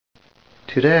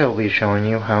Today I'll be showing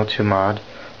you how to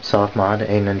softmod a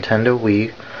Nintendo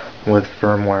Wii with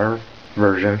firmware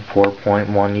version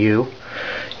 4.1U.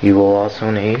 You will also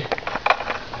need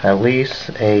at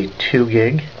least a 2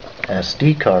 gig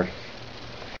SD card.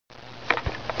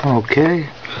 Okay,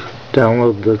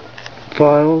 download the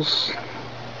files,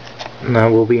 and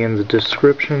that will be in the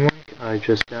description link. I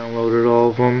just downloaded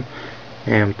all of them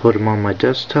and put them on my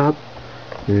desktop.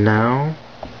 Now,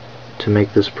 to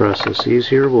make this process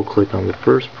easier, we'll click on the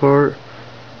first part,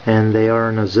 and they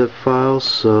are in a zip file,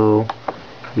 so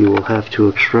you will have to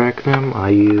extract them. I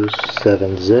use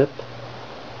 7-zip.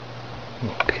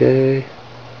 Okay,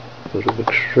 go to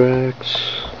extracts,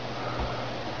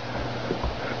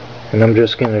 and I'm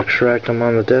just going to extract them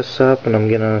on the desktop, and I'm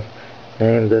going to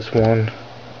name this one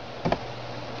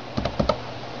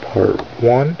Part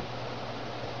 1.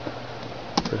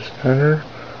 Press enter.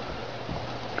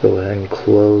 Go ahead and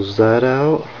close that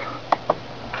out.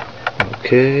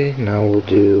 Okay, now we'll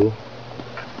do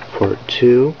Part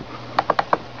 2.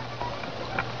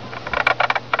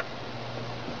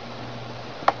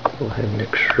 Go ahead and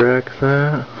extract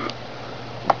that.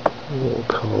 We'll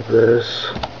call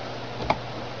this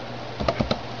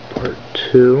Part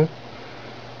 2.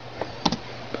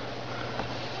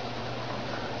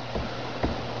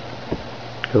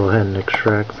 Go ahead and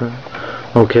extract them.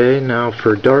 Okay, now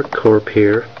for Dark Corp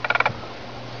here,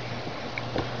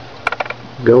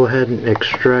 go ahead and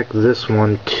extract this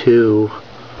one to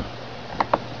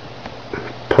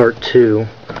Part 2,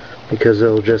 because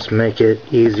it'll just make it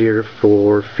easier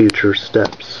for future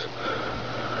steps.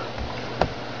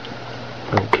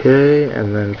 Okay,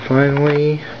 and then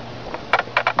finally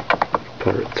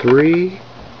Part 3,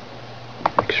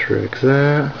 extract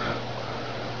that.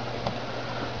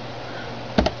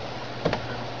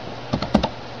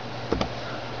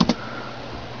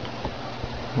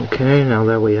 Okay, now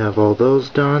that we have all those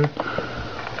done,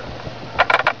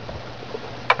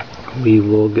 we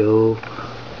will go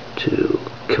to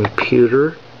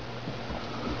Computer,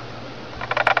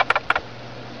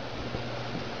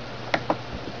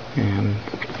 and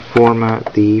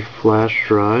format the flash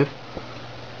drive,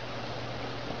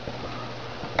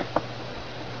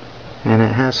 and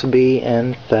it has to be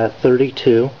in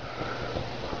FAT32,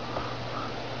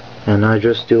 and I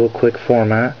just do a quick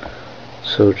format.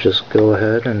 So just go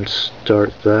ahead and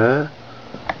start that.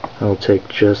 It'll take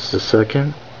just a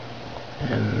second.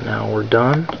 And now we're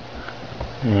done.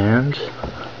 And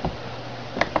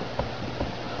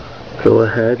go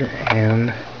ahead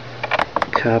and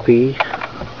copy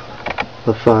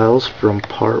the files from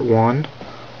Part 1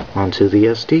 onto the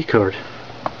SD card.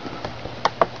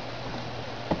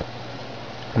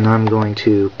 And I'm going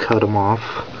to cut them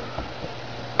off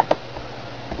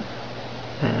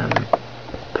and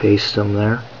paste them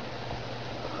there.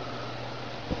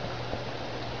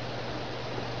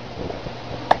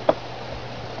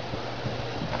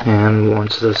 And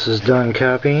once this is done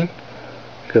copying,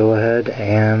 go ahead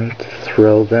and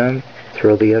throw the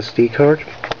SD card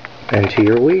into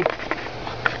your Wii.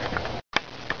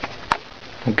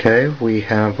 Okay, we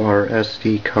have our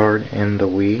SD card in the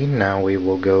Wii. Now we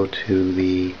will go to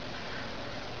the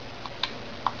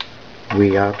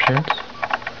Wii options,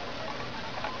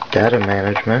 Data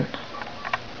Management,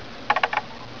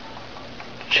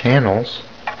 Channels,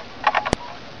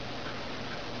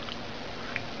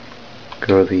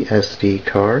 go to the SD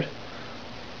card,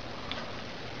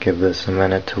 give this a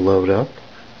minute to load up,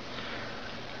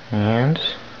 and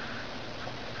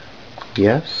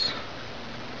yes.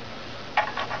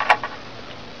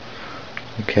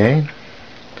 Okay,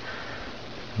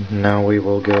 now we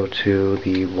will go to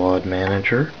the WAD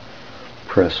Manager,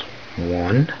 press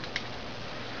 1.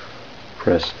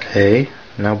 Press A.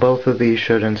 Now both of these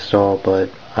should install,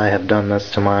 but I have done this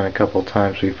to mine a couple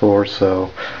times before, so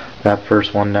that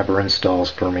first one never installs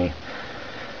for me.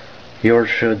 Yours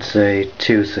should say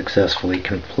 2 successfully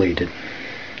completed.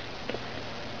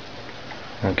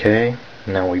 Okay,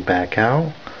 now we back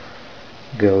out,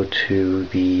 go to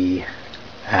the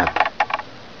App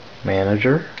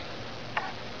Manager,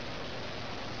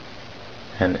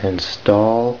 and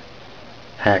install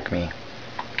HackMii.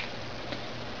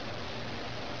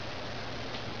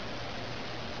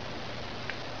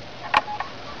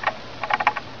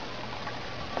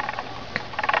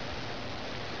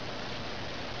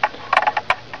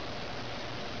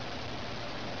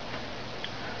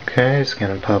 Okay, it's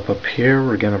going to pop up here.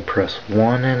 We're going to press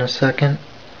 1 in a second.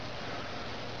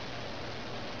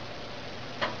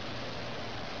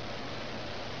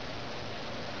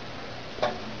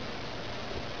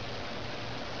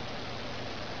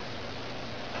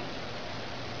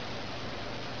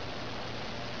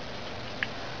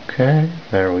 Okay,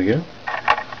 there we go.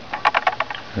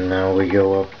 And now we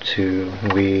go up to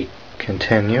we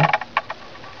continue.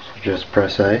 So just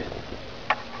press A.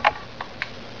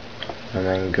 And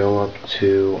then go up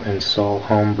to install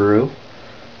HomeBrew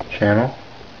channel.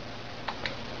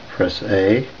 Press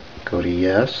A. Go to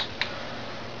yes.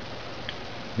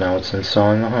 Now it's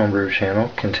installing the HomeBrew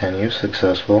channel. Continue.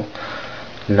 Successful.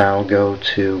 Now go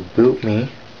to BootMii.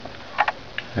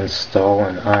 Install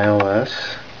an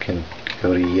iOS.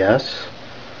 Go to yes.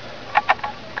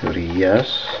 Go to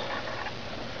yes.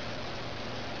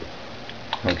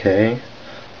 Okay.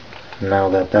 Now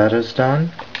that that is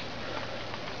done,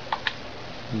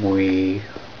 we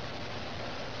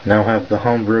now have the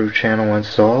HomeBrew channel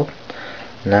installed.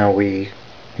 Now we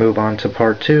move on to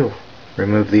part 2.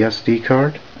 Remove the SD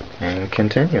card and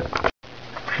continue.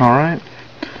 Alright,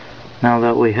 now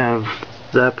that we have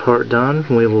that part done,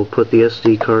 we will put the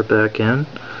SD card back in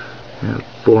and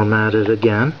format it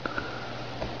again.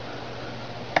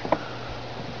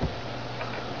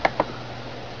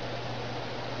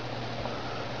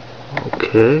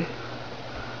 Okay.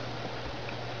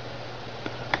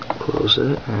 Close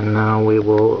it, and now we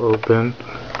will open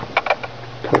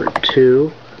part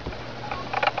 2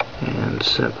 and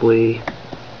simply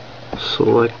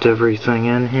select everything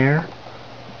in here,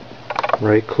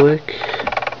 right click,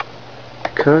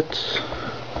 cut,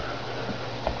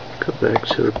 go back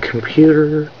to the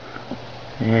computer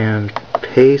and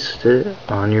paste it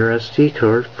on your SD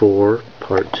card for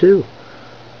part 2.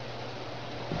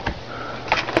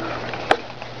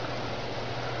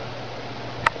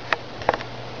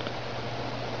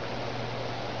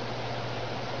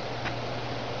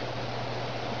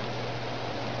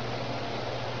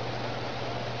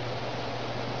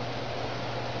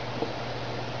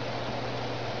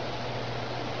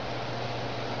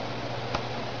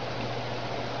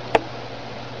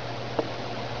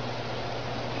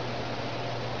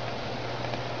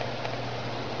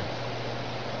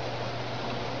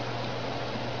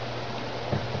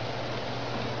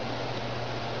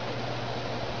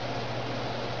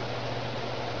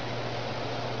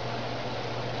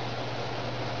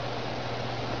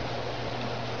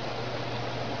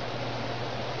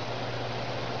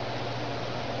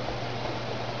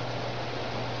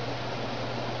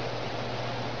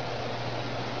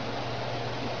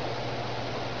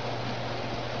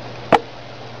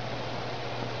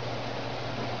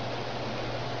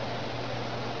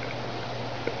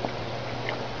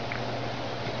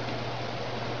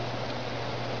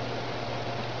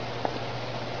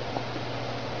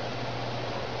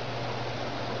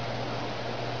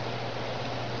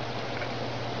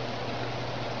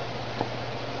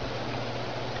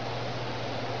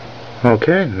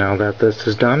 Okay, now that this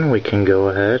is done, we can go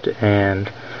ahead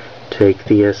and take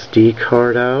the SD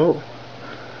card out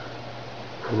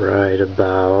right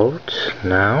about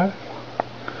now.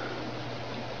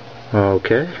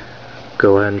 Okay,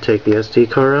 go ahead and take the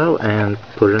SD card out and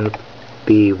put in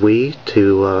the Wii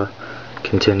to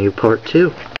continue part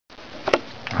 2.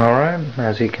 Alright,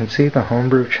 as you can see, the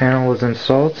HomeBrew channel is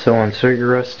installed, so insert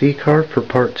your SD card for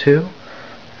part 2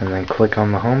 and then click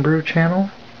on the HomeBrew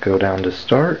channel, go down to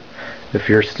start. If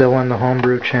you're still in the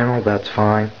HomeBrew channel, that's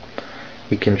fine.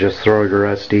 You can just throw your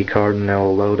SD card and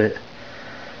it'll load it.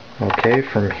 Okay,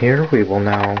 from here we will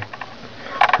now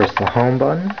press the home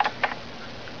button,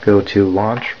 go to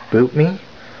launch BootMii,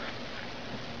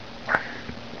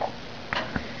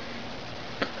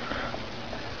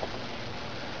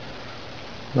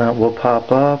 that will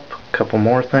pop up, a couple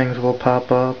more things will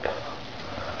pop up.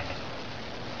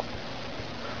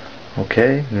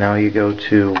 Okay, now you go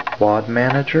to WAD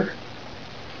Manager,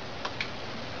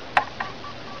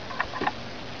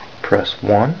 press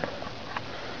 1,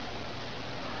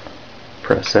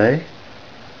 press A.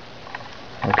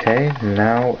 Okay,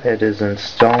 now it is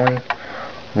installing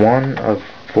one of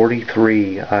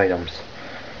 43 items.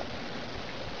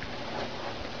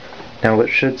 Now it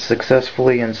should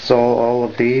successfully install all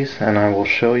of these, and I will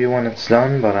show you when it's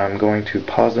done, but I'm going to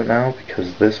pause it now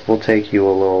because this will take you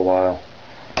a little while.